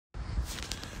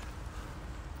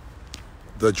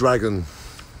The dragon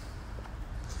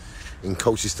in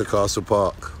Colchester Castle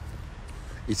Park.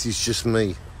 It is just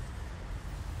me.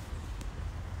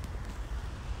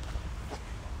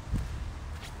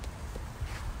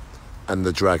 And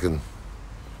the dragon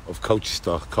of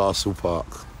Colchester Castle Park.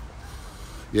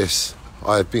 Yes,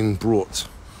 I have been brought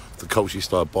to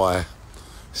Colchester by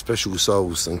special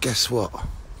souls, and guess what?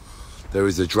 There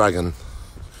is a dragon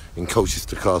in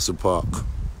Colchester Castle Park,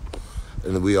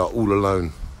 and we are all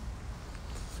alone.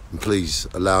 And please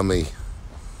allow me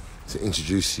to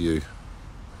introduce to you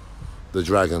the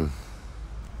dragon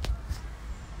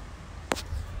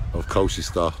of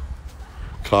Colchester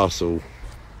Castle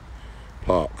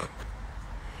Park.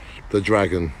 The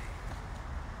dragon.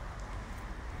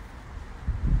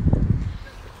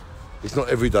 It's not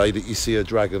every day that you see a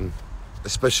dragon,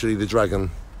 especially the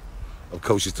dragon of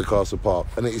Colchester Castle Park,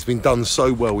 and it has been done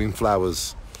so well in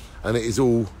flowers, and it is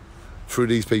all through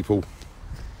these people.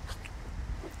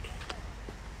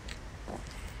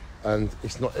 And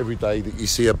it's not every day that you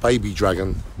see a baby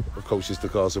dragon of Colchester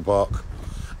Castle Park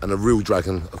and a real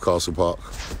dragon of Castle Park.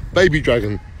 Baby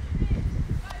dragon.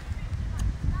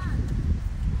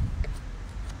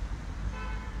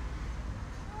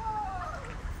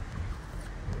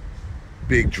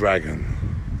 Big dragon.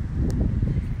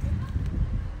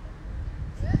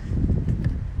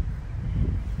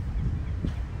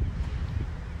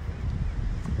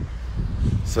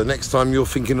 So next time you're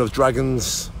thinking of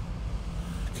dragons,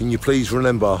 can you please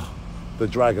remember the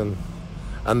dragon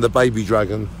and the baby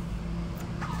dragon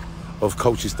of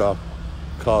Colchester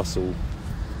Castle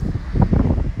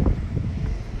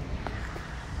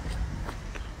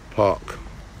Park.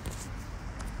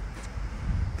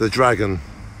 The dragon,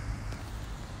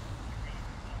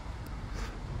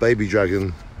 baby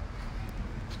dragon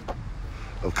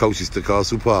of Colchester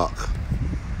Castle Park.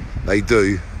 They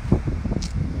do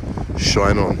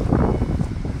shine on.